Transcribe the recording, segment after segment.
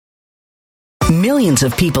Millions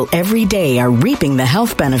of people every day are reaping the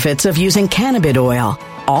health benefits of using cannabis oil,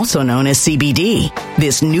 also known as CBD.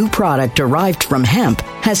 This new product derived from hemp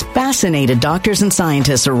has fascinated doctors and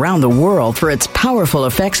scientists around the world for its powerful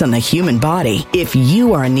effects on the human body. If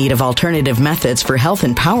you are in need of alternative methods for health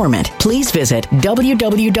empowerment, please visit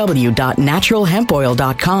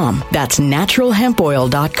www.naturalhempoil.com. That's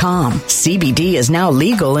naturalhempoil.com. CBD is now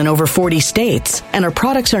legal in over 40 states, and our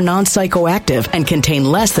products are non-psychoactive and contain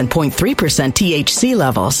less than 0.3% THC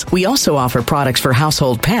levels. We also offer products for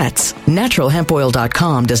household pets.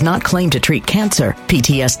 Naturalhempoil.com does not claim to treat cancer,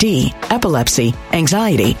 PTSD, epilepsy,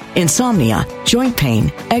 anxiety, insomnia, joint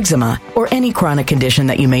pain, eczema, or any chronic condition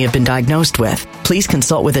that you may have been diagnosed with. Please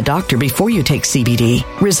consult with a doctor before you take CBD.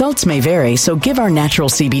 Results may vary, so give our natural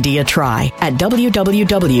CBD a try at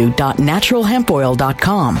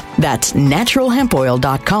www.naturalhempoil.com. That's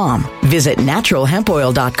naturalhempoil.com. Visit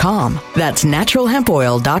naturalhempoil.com. That's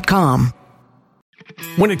naturalhempoil.com.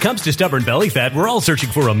 When it comes to stubborn belly fat, we're all searching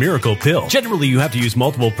for a miracle pill. Generally, you have to use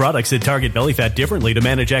multiple products that target belly fat differently to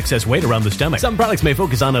manage excess weight around the stomach. Some products may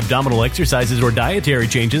focus on abdominal exercises or dietary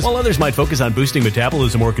changes, while others might focus on boosting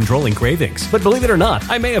metabolism or controlling cravings. But believe it or not,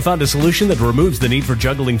 I may have found a solution that removes the need for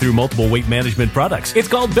juggling through multiple weight management products. It's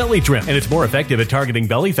called Belly Trim, and it's more effective at targeting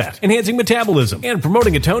belly fat, enhancing metabolism, and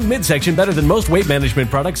promoting a toned midsection better than most weight management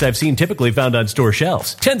products I've seen typically found on store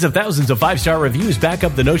shelves. Tens of thousands of 5-star reviews back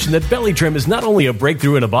up the notion that Belly Trim is not only a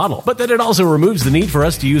breakthrough in a bottle, but that it also removes the need for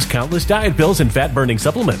us to use countless diet pills and fat-burning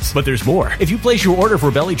supplements. But there's more. If you place your order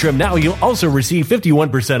for Belly Trim now, you'll also receive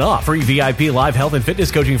 51% off, free VIP live health and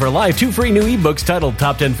fitness coaching for life, 2 free new ebooks titled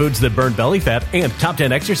Top 10 Foods That Burn Belly Fat and Top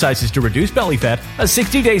 10 Exercises to Reduce Belly Fat, a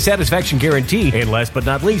 60-day satisfaction guarantee, and last but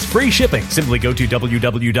not least, free shipping. Simply go to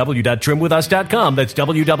www.trimwithus.com. That's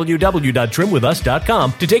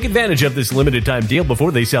www.trimwithus.com to take advantage of this limited time deal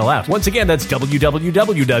before they sell out. Once again, that's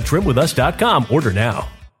www.trimwithus.com. Order now.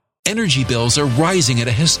 Energy bills are rising at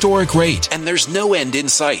a historic rate, and there's no end in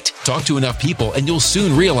sight. Talk to enough people, and you'll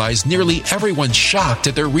soon realize nearly everyone's shocked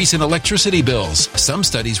at their recent electricity bills. Some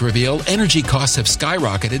studies reveal energy costs have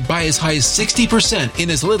skyrocketed by as high as 60%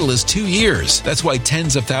 in as little as 2 years. That's why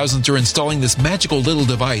tens of thousands are installing this magical little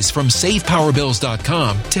device from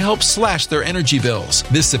SavePowerBills.com to help slash their energy bills.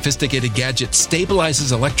 This sophisticated gadget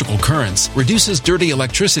stabilizes electrical currents, reduces dirty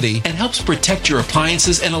electricity, and helps protect your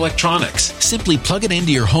appliances and electronics. Simply plug it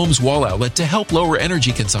into your home's wall outlet to help lower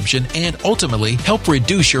energy consumption and ultimately help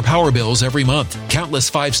reduce your power bills every month.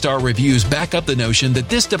 Countless 5-star reviews back up the notion that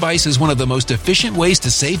this device is one of the most efficient ways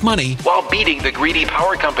to save money while beating the greedy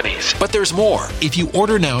power companies. But there's more. If you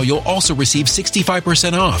order now, you'll also receive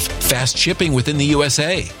 65% off, fast shipping within the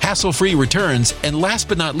USA, hassle-free returns, and last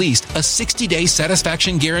but not least, a 60-day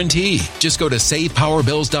satisfaction guarantee. Just go to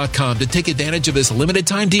SavePowerBills.com to take advantage of this limited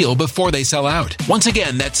time deal before they sell out. Once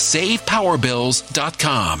again, that's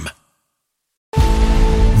SavePowerBills.com.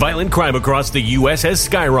 Violent crime across the U.S. has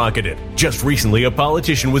skyrocketed. Just recently, a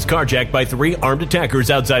politician was carjacked by 3 armed attackers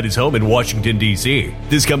outside his home in Washington, D.C.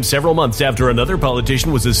 This comes several months after another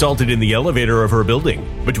politician was assaulted in the elevator of her building.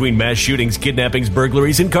 Between mass shootings, kidnappings,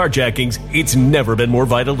 burglaries, and carjackings, it's never been more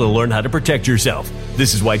vital to learn how to protect yourself.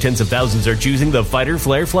 This is why tens of thousands are choosing the Fighter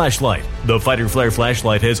Flare flashlight. The Fighter Flare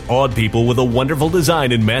flashlight has awed people with a wonderful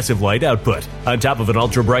design and massive light output. On top of an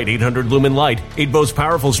ultra-bright 800-lumen light, it boasts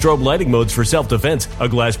powerful strobe lighting modes for self-defense, a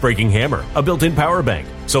glass-breaking hammer, a built-in power bank,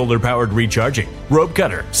 solar-powered recharging, rope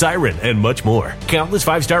cutter, siren, and much more. Countless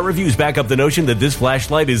 5-star reviews back up the notion that this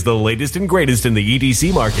flashlight is the latest and greatest in the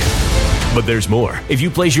EDC market. But there's more. If you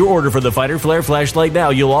place your order for the Fighter Flare flashlight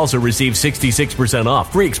now, you'll also receive 66%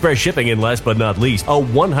 off, free express shipping, and last but not least, a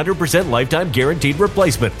 100% lifetime guaranteed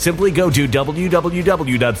replacement. Simply go to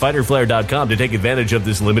www.fighterflare.com to take advantage of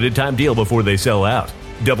this limited time deal before they sell out.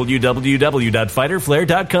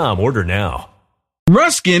 www.fighterflare.com. Order now.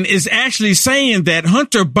 Raskin is actually saying that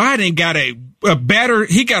Hunter Biden got a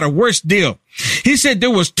worse deal. He said there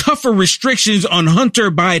was tougher restrictions on Hunter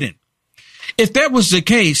Biden. If that was the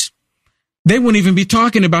case, they wouldn't even be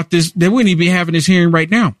talking about this. They wouldn't even be having this hearing right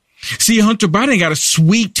now. See, Hunter Biden got a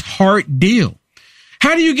sweetheart deal.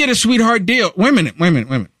 How do you get a sweetheart deal? Wait a minute.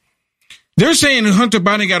 They're saying Hunter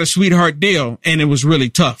Biden got a sweetheart deal and it was really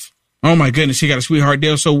tough. Oh my goodness, he got a sweetheart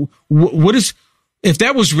deal. So what is, if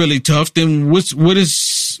that was really tough, then what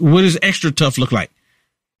does extra tough look like?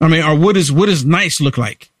 I mean, or what does nice look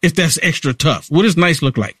like? If that's extra tough, what does nice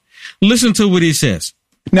look like? Listen to what he says.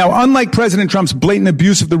 Now, unlike President Trump's blatant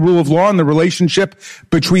abuse of the rule of law and the relationship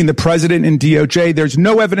between the president and DOJ, there's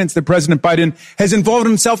no evidence that President Biden has involved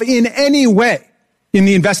himself in any way in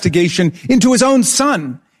the investigation into his own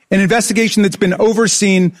son, an investigation that's been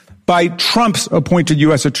overseen by Trump's appointed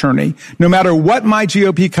U.S. attorney. No matter what my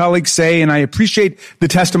GOP colleagues say, and I appreciate the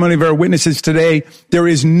testimony of our witnesses today, there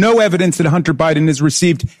is no evidence that Hunter Biden has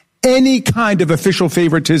received any kind of official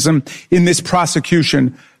favoritism in this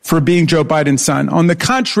prosecution for being Joe Biden's son. On the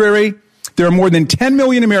contrary, there are more than 10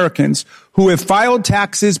 million Americans who have filed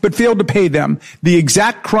taxes but failed to pay them, the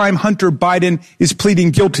exact crime Hunter Biden is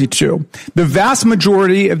pleading guilty to. The vast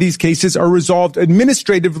majority of these cases are resolved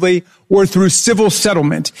administratively or through civil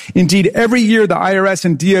settlement. Indeed, every year the IRS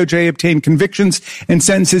and DOJ obtain convictions and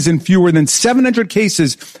sentences in fewer than 700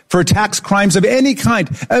 cases for tax crimes of any kind,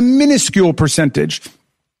 a minuscule percentage.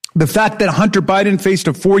 The fact that Hunter Biden faced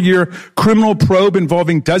a 4-year criminal probe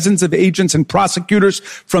involving dozens of agents and prosecutors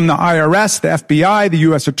from the IRS, the FBI, the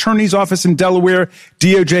U.S. Attorney's Office in Delaware,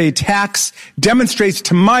 DOJ tax, demonstrates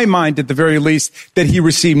to my mind, at the very least, that he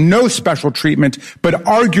received no special treatment, but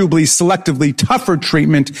arguably selectively tougher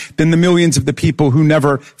treatment than the millions of the people who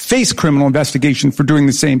never face criminal investigation for doing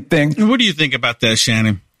the same thing. What do you think about that,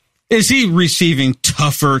 Shannon? Is he receiving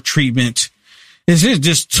tougher treatment? Is it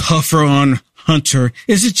just tougher on Hunter?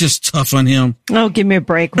 Is it just tough on him? Oh, give me a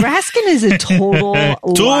break. Raskin is a total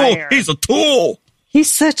liar. He's a tool.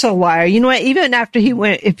 He's such a liar. You know what? Even after he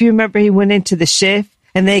went, if you remember, he went into the SHIF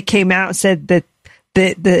and they came out and said that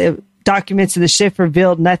the documents of the SHIF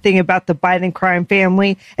revealed nothing about the Biden crime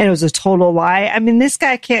family and it was a total lie. I mean, this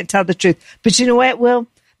guy can't tell the truth. But you know what, Will?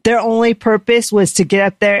 Their only purpose was to get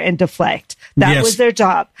up there and deflect. That was their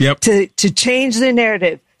job. Yep. To change the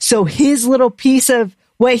narrative. So his little piece of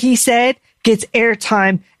what he said gets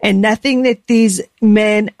airtime, and nothing that these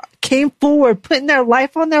men came forward, putting their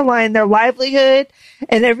life on their line, their livelihood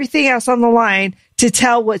and everything else on the line to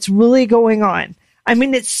tell what's really going on. I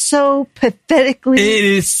mean, it's so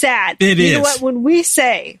pathetically sad. You know what? When we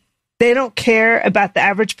say they don't care about the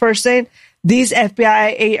average person, these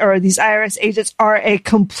FBI or these IRS agents are a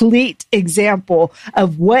complete example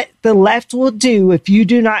of what the left will do if you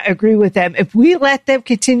do not agree with them. If we let them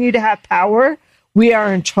continue to have power, we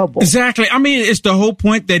are in trouble. Exactly. I mean, it's the whole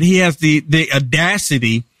point that he has the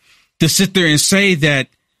audacity to sit there and say that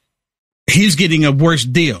he's getting a worse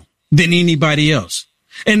deal than anybody else.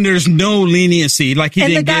 And there's no leniency, like he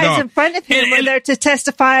didn't get off. And the guys in front of him are there to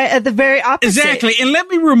testify the very opposite. Exactly. And let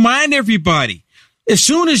me remind everybody, as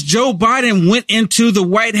soon as Joe Biden went into the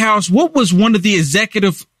White House, what was one of the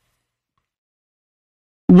executive?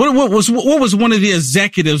 What was one of the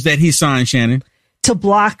executives that he signed, Shannon? To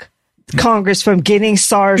block Congress from getting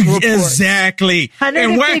SARS reports. Exactly.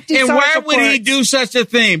 And why would he do such a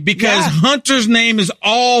thing? Because Hunter's name is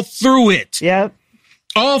all through it. Yep.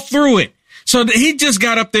 All through it. So he just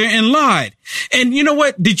got up there and lied. And you know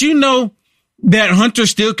what? Did you know that Hunter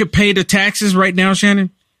still could pay the taxes right now, Shannon?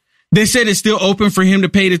 They said it's still open for him to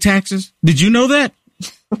pay the taxes. Did you know that?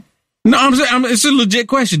 No, it's a legit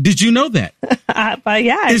question. Did you know that?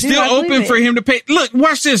 It's still open for him to pay. Look,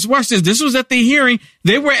 watch this. This was at the hearing.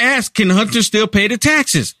 They were asked, can Hunter still pay the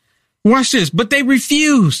taxes? Watch this. But they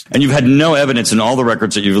refused. And you've had no evidence in all the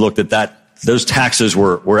records that you've looked at that those taxes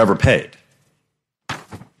were ever paid.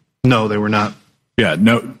 No, they were not. Yeah,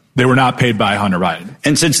 no, they were not paid by Hunter Biden.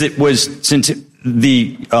 And since the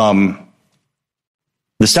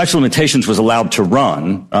statute of limitations was allowed to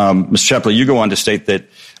run, Mr. Shapley, you go on to state that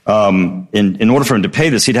in order for him to pay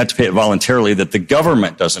this, he'd have to pay it voluntarily, that the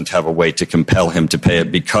government doesn't have a way to compel him to pay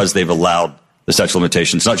it because they've allowed the statute of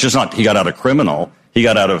limitations. Not he got out of criminal, he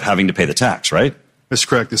got out of having to pay the tax, right? That's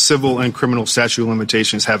correct. The civil and criminal statute of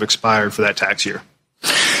limitations have expired for that tax year.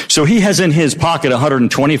 So he has in his pocket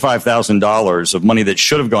 $125,000 of money that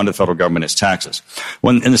should have gone to the federal government as taxes.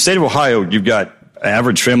 When in the state of Ohio, you've got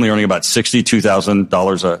average family earning about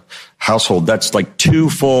 $62,000 a household. That's like 2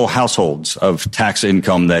 full households of tax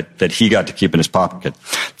income that he got to keep in his pocket.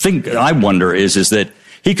 Thing I wonder is that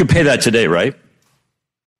he could pay that today, right?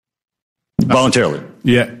 Voluntarily.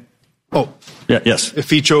 Yeah. Oh, yeah. Yes. If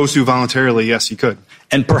he chose to voluntarily, yes, he could.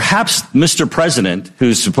 And perhaps Mr. President,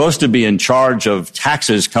 who's supposed to be in charge of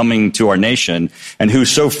taxes coming to our nation and who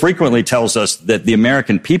so frequently tells us that the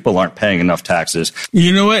American people aren't paying enough taxes.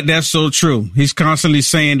 You know what? That's so true. He's constantly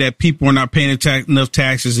saying that people are not paying enough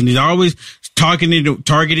taxes, and he's always targeting the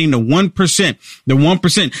 1%, the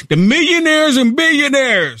 1%, the millionaires and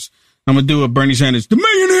billionaires. I'm going to do a Bernie Sanders. The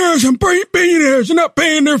millionaires and billionaires are not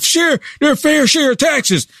paying their fair share of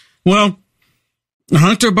taxes. Well,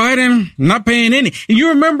 Hunter Biden not paying any. And you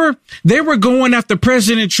remember they were going after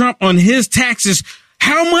President Trump on his taxes.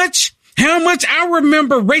 How much? I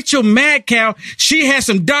remember Rachel Madcow. She had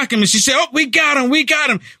some documents. She said, "Oh, we got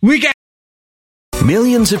him.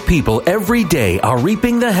 Millions of people every day are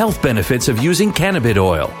reaping the health benefits of using cannabis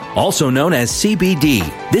oil, also known as CBD.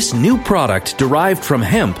 This new product derived from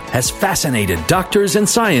hemp has fascinated doctors and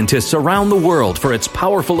scientists around the world for its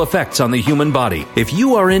powerful effects on the human body. If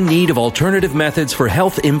you are in need of alternative methods for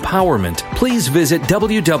health empowerment, please visit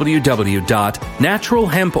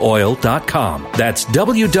www.naturalhempoil.com. That's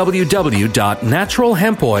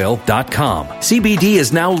www.naturalhempoil.com. CBD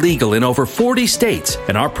is now legal in over 40 states,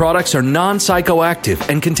 and our products are non-psychoactive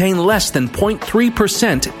and contain less than 0.3%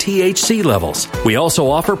 THC levels. We also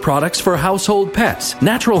offer products for household pets.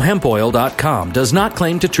 Naturalhempoil.com does not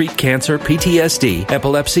claim to treat cancer, PTSD,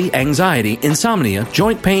 epilepsy, anxiety, insomnia,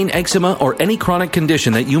 joint pain, eczema, or any chronic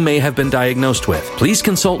condition that you may have been diagnosed with. Please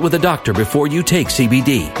consult with a doctor before you take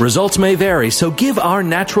CBD. Results may vary, so give our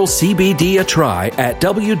natural CBD a try at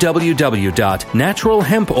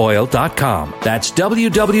www.naturalhempoil.com. That's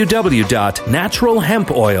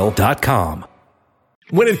www.naturalhempoil.com.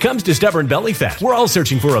 When it comes to stubborn belly fat, we're all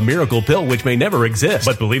searching for a miracle pill which may never exist.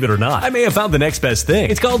 But believe it or not, I may have found the next best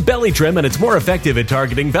thing. It's called Belly Trim, and it's more effective at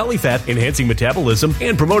targeting belly fat, enhancing metabolism,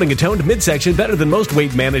 and promoting a toned midsection better than most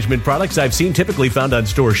weight management products I've seen typically found on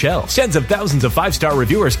store shelves. Tens of thousands of 5-star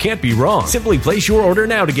reviewers can't be wrong. Simply place your order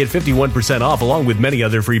now to get 51% off along with many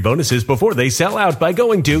other free bonuses before they sell out by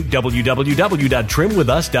going to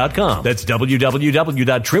www.trimwithus.com. That's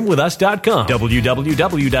www.trimwithus.com.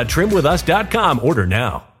 www.trimwithus.com. Order now.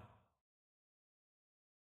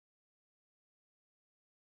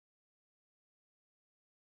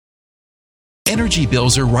 Energy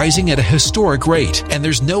bills are rising at a historic rate, and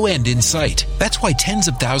there's no end in sight. That's why tens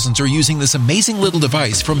of thousands are using this amazing little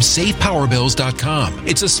device from SavePowerBills.com.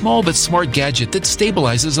 It's a small but smart gadget that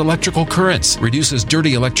stabilizes electrical currents, reduces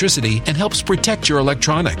dirty electricity, and helps protect your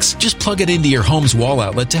electronics. Just plug it into your home's wall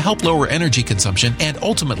outlet to help lower energy consumption and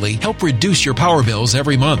ultimately help reduce your power bills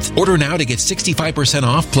every month. Order now to get 65%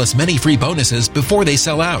 off plus many free bonuses before they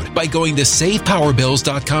sell out by going to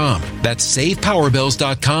SavePowerBills.com. That's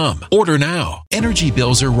SavePowerBills.com. Order now. Energy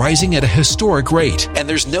bills are rising at a historic rate, and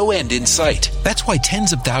there's no end in sight. That's why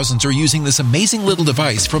tens of thousands are using this amazing little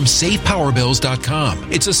device from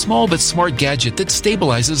SavePowerBills.com. It's a small but smart gadget that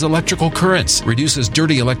stabilizes electrical currents, reduces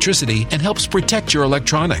dirty electricity, and helps protect your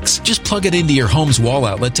electronics. Just plug it into your home's wall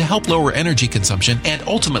outlet to help lower energy consumption and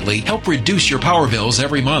ultimately help reduce your power bills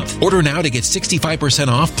every month. Order now to get 65%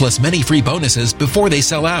 off plus many free bonuses before they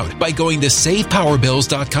sell out by going to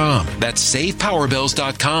SavePowerBills.com. That's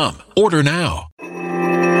SavePowerBills.com. Order now.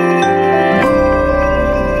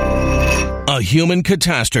 A human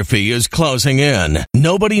catastrophe is closing in.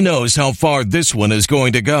 Nobody knows how far this one is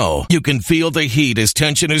going to go. You can feel the heat as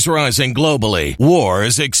tension is rising globally. War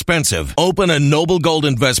is expensive. Open a Noble Gold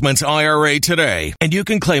Investments IRA today, and you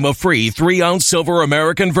can claim a free 3-ounce silver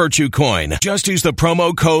American Virtue coin. Just use the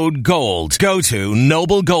promo code GOLD. Go to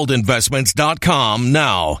noblegoldinvestments.com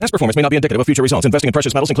now. Past performance may not be indicative of future results. Investing in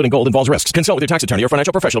precious metals, including gold, involves risks. Consult with your tax attorney or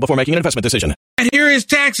financial professional before making an investment decision. And here is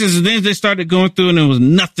taxes, and then they started going through, and there was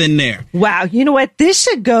nothing there. Wow, you know what? This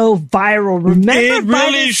should go viral. Remember, it really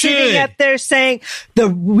Biden should. sitting up there saying the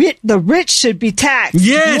rich should be taxed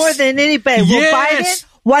more than anybody. Yes. Well, Biden,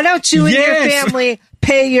 why don't you and your family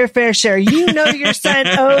pay your fair share? You know your son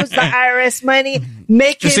owes the IRS money.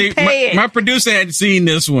 Make him pay it. My producer hadn't seen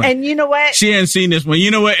this one. And you know what? She hadn't seen this one. You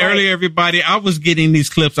know what? Right. Earlier, everybody, I was getting these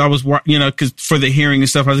clips. I was, because for the hearing and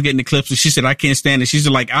stuff, I was getting the clips. And she said, I can't stand it. She's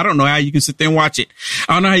like, I don't know how you can sit there and watch it.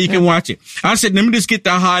 I don't know how you can watch it. I said, let me just get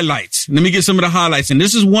the highlights. Let me get some of the highlights. And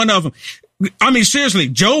this is one of them. I mean, seriously,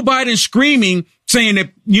 Joe Biden screaming, saying that,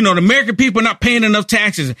 the American people are not paying enough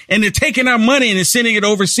taxes, and they're taking our money and sending it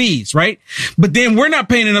overseas, right? But then we're not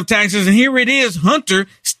paying enough taxes, and here it is, Hunter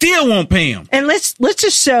still won't pay them. And let's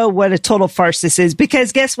just show what a total farce this is,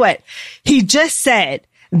 because guess what? He just said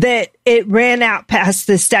that it ran out past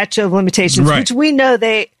the statute of limitations, right, which we know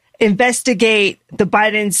they investigate the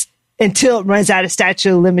Bidens until it runs out of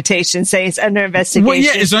statute of limitations, say it's under investigation. Well,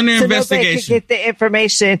 yeah, it's under investigation. Nobody can get the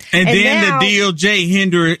information. And then now, the DOJ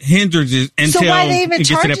hinders it until so why are they even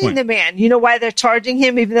charging the man? You know why they're charging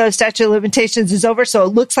him even though the statute of limitations is over? So it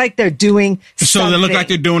looks like they're doing something. So they look like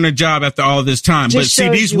they're doing their job after all this time. But see,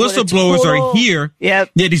 these whistleblowers are here. Yep.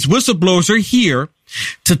 Yeah, these whistleblowers are here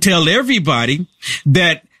to tell everybody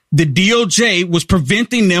that the DOJ was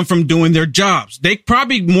preventing them from doing their jobs. They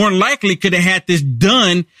probably more likely could have had this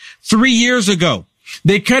done 3 years ago.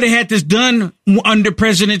 They could have had this done under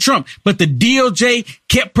President Trump, but the DOJ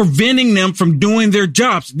kept preventing them from doing their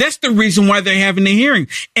jobs. That's the reason why they're having the hearing.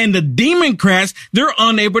 And the Democrats, they're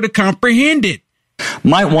unable to comprehend it.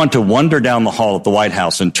 Might want to wander down the hall at the White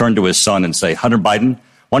House and turn to his son and say, Hunter Biden,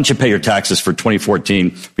 Why don't you pay your taxes for 2014?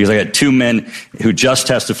 Because I got two men who just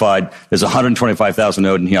testified. There's $125,000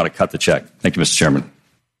 owed, and he ought to cut the check. Thank you, Mr. Chairman.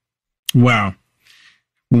 Wow.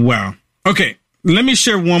 Okay, let me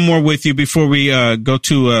share one more with you before we go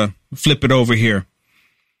to flip it over here.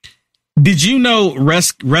 Did you know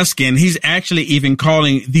Raskin, he's actually even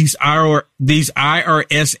calling these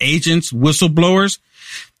IRS agents whistleblowers.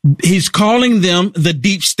 He's calling them the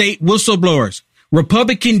deep state whistleblowers,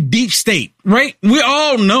 Republican deep state, right? We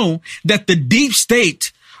all know that the deep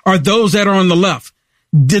state are those that are on the left.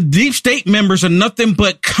 The deep state members are nothing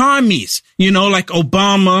but commies, like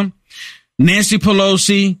Obama, Nancy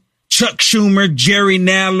Pelosi, Chuck Schumer, Jerry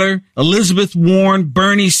Nadler, Elizabeth Warren,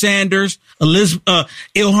 Bernie Sanders,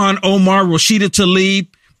 Ilhan Omar, Rashida Tlaib,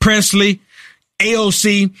 Presley,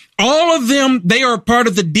 AOC, all of them, they are part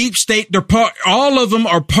of the deep state. All of them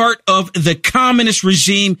are part of the communist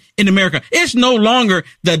regime in America. It's no longer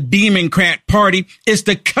the Democrat Party. It's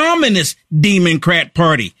the Communist Democrat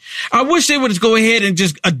Party. I wish they would just go ahead and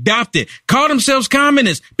just adopt it. Call themselves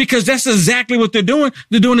communists, because that's exactly what they're doing.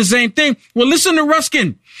 They're doing the same thing. Well, listen to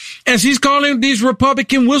Raskin as he's calling these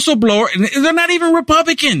Republican whistleblowers, and they're not even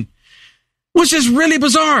Republican, which is really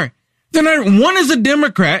bizarre. One is a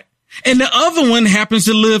Democrat, and the other one happens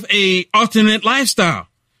to live a alternate lifestyle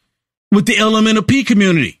with the LMNOP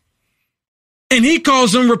community. And he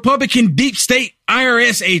calls them Republican deep state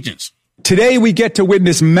IRS agents. Today, we get to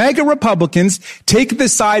witness MAGA Republicans take the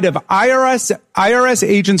side of IRS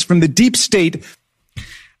agents from the deep state.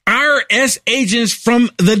 IRS agents from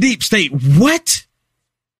the deep state. What?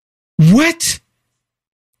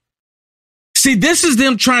 See, this is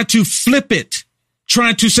them trying to flip it.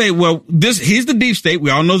 Trying to say, well, he's the deep state.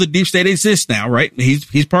 We all know the deep state exists now, right?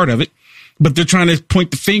 He's part of it, but they're trying to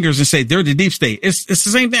point the fingers and say they're the deep state. It's the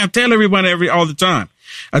same thing. I tell everybody all the time.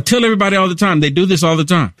 They do this all the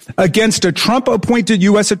time. Against a Trump-appointed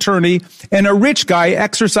U.S. attorney and a rich guy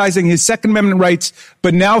exercising his Second Amendment rights,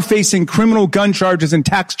 but now facing criminal gun charges and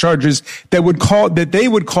tax charges that they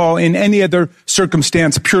would call in any other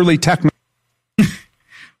circumstance purely technical.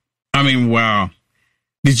 I mean, wow.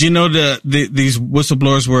 Did you know these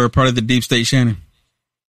whistleblowers were a part of the deep state, Shannon?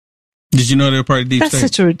 Did you know they were part of the deep state?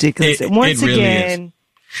 That's such a ridiculous. Once really again,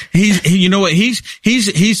 you know what?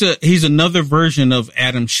 He's another version of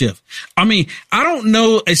Adam Schiff. I mean, I don't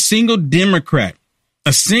know a single Democrat,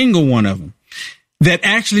 a single one of them, that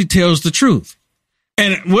actually tells the truth.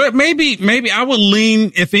 And what maybe I would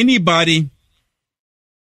lean, if anybody,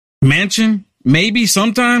 Manchin, maybe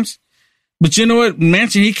sometimes. But you know what?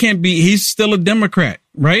 Manchin, he's still a Democrat,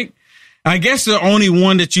 right? I guess the only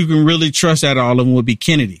one that you can really trust out of all of them would be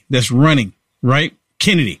Kennedy, that's running, right?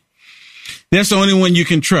 Kennedy. That's the only one you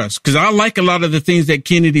can trust, because I like a lot of the things that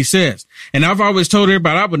Kennedy says. And I've always told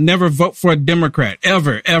everybody I would never vote for a Democrat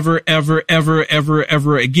ever, ever, ever, ever, ever,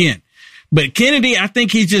 ever again. But Kennedy, I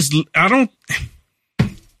think I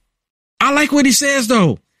like what he says,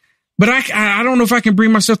 though. But I don't know if I can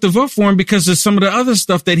bring myself to vote for him because of some of the other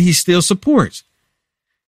stuff that he still supports.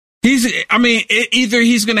 Either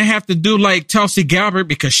he's going to have to do like Tulsi Gabbard,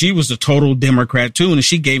 because she was a total Democrat too, and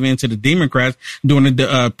she gave in to the Democrats during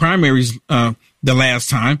the primaries the last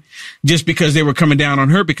time, just because they were coming down on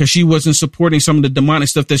her because she wasn't supporting some of the demonic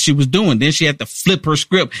stuff that she was doing. Then she had to flip her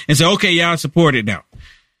script and say, okay, yeah, I support it now.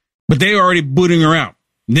 But they were already booting her out.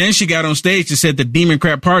 Then she got on stage and said the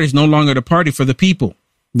Democrat Party is no longer the party for the people.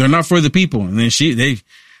 They're not for the people. And then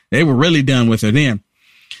they were really done with her then.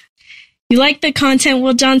 You like the content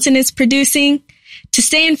Will Johnson is producing? To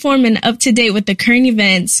stay informed and up to date with the current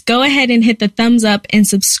events, go ahead and hit the thumbs up and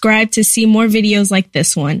subscribe to see more videos like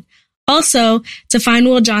this one. Also, to find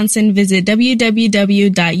Will Johnson, visit www.uaf.media.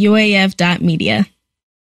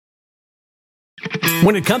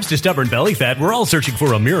 When it comes to stubborn belly fat, we're all searching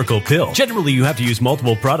for a miracle pill. Generally, you have to use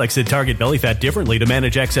multiple products that target belly fat differently to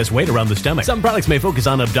manage excess weight around the stomach. Some products may focus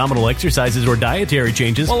on abdominal exercises or dietary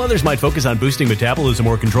changes, while others might focus on boosting metabolism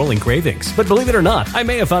or controlling cravings. But believe it or not, I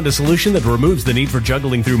may have found a solution that removes the need for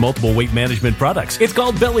juggling through multiple weight management products. It's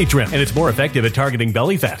called Belly Trim, and it's more effective at targeting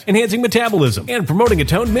belly fat, enhancing metabolism, and promoting a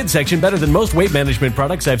toned midsection better than most weight management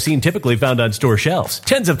products I've seen typically found on store shelves.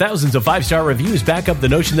 Tens of thousands of 5-star reviews back up the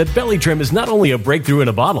notion that Belly Trim is not only a breakthrough in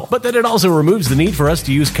a bottle, but that it also removes the need for us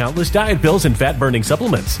to use countless diet pills and fat-burning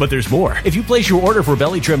supplements. But there's more. If you place your order for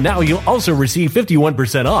Belly Trim now, you'll also receive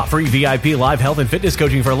 51% off, free VIP live health and fitness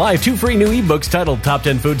coaching for life, 2 free new ebooks titled Top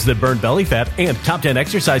 10 Foods That Burn Belly Fat and Top 10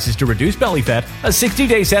 Exercises to Reduce Belly Fat, a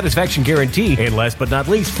 60-day satisfaction guarantee, and last but not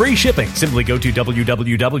least, free shipping. Simply go to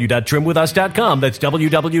www.trimwithus.com. That's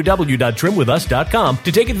www.trimwithus.com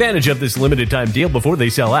to take advantage of this limited time deal before they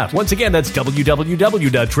sell out. Once again, that's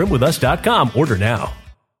www.trimwithus.com. Order now.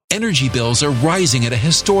 Energy bills are rising at a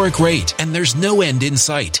historic rate, and there's no end in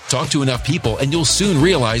sight. Talk to enough people and you'll soon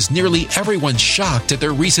realize nearly everyone's shocked at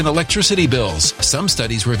their recent electricity bills. Some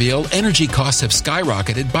studies reveal energy costs have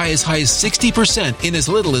skyrocketed by as high as 60% in as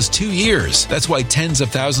little as 2 years. That's why tens of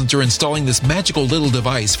thousands are installing this magical little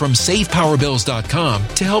device from SavePowerBills.com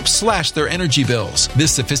to help slash their energy bills.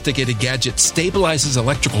 This sophisticated gadget stabilizes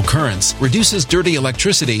electrical currents, reduces dirty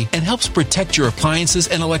electricity, and helps protect your appliances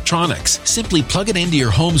and electronics. Simply plug it into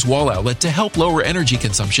your home's wall outlet to help lower energy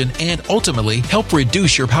consumption and ultimately help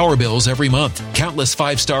reduce your power bills every month. Countless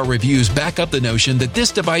 5-star reviews back up the notion that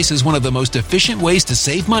this device is one of the most efficient ways to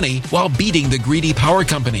save money while beating the greedy power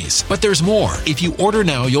companies. But there's more. If you order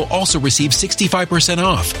now, you'll also receive 65%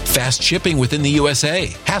 off, fast shipping within the USA,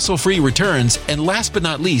 hassle-free returns, and last but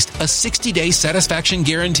not least, a 60-day satisfaction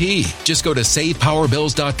guarantee. Just go to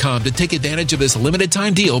SavePowerBills.com to take advantage of this limited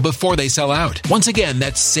time deal before they sell out. Once again,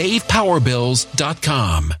 that's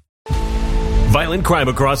SavePowerBills.com. Violent crime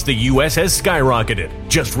across the U.S. has skyrocketed.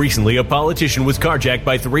 Just recently, a politician was carjacked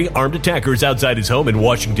by 3 armed attackers outside his home in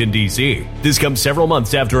Washington, D.C. This comes several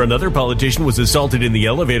months after another politician was assaulted in the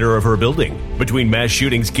elevator of her building. Between mass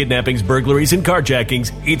shootings, kidnappings, burglaries, and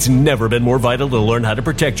carjackings, it's never been more vital to learn how to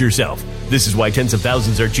protect yourself. This is why tens of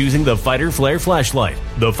thousands are choosing the Fighter Flare flashlight.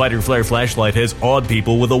 The Fighter Flare flashlight has awed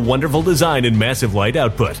people with a wonderful design and massive light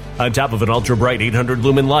output. On top of an ultra-bright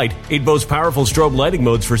 800-lumen light, it boasts powerful strobe lighting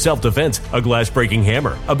modes for self-defense, a glass-breaking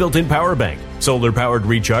hammer, a built-in power bank, solar-powered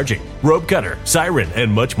recharging, rope cutter, siren,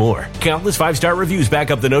 and much more. Countless 5-star reviews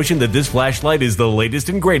back up the notion that this flashlight is the latest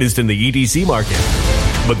and greatest in the EDC market.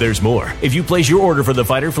 But there's more. If you place your order for the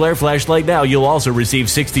Fighter Flare flashlight now, you'll also receive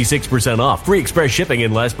 66% off, free express shipping,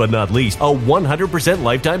 and last but not least, a 100%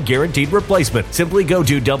 lifetime guaranteed replacement. Simply go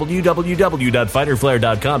to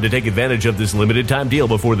www.fighterflare.com to take advantage of this limited time deal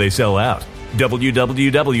before they sell out.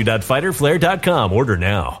 www.fighterflare.com. Order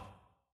now.